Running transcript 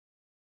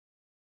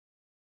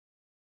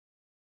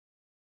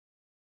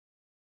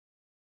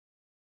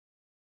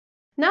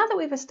Now that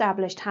we've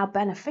established how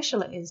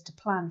beneficial it is to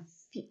plan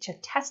feature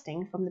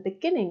testing from the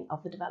beginning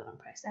of the development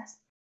process,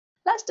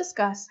 let's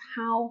discuss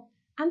how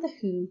and the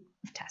who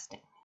of testing.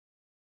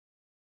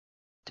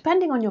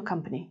 Depending on your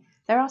company,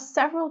 there are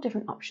several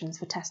different options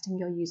for testing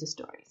your user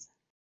stories.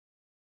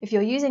 If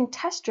you're using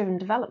test-driven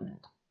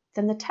development,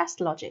 then the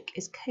test logic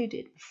is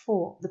coded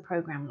before the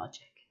program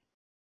logic.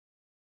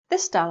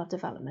 This style of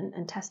development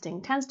and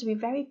testing tends to be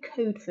very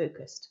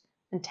code-focused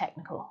and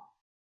technical.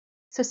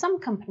 So some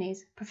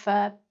companies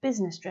prefer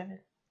business-driven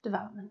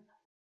development.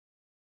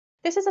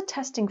 This is a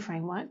testing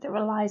framework that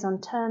relies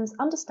on terms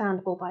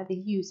understandable by the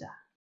user,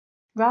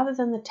 rather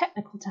than the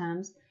technical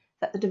terms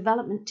that the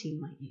development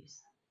team might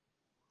use.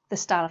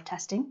 This style of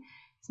testing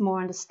is more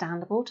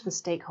understandable to the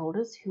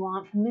stakeholders who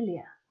aren't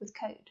familiar with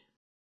code.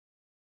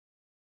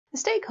 The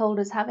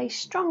stakeholders have a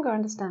stronger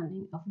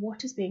understanding of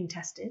what is being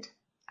tested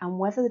and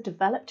whether the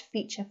developed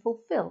feature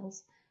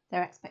fulfills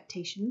their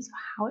expectations for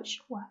how it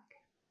should work.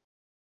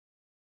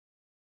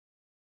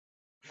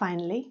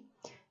 Finally,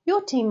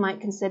 your team might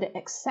consider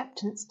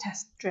acceptance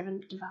test-driven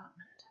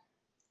development.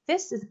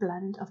 This is a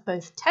blend of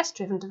both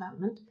test-driven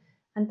development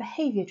and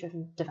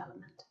behaviour-driven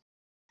development,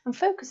 and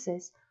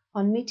focuses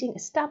on meeting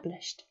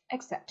established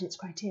acceptance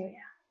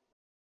criteria.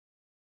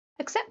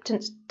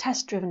 Acceptance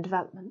test-driven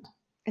development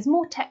is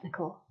more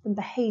technical than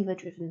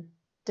behaviour-driven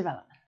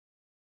development,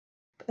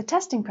 but the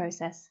testing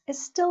process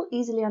is still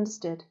easily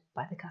understood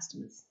by the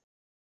customers.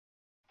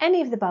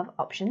 Any of the above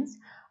options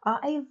are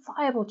a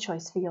viable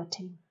choice for your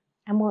team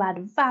and will add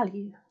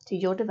value to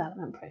your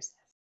development process.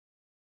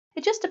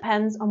 It just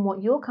depends on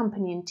what your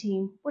company and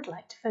team would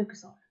like to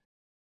focus on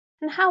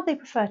and how they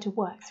prefer to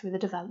work through the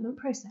development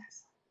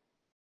process.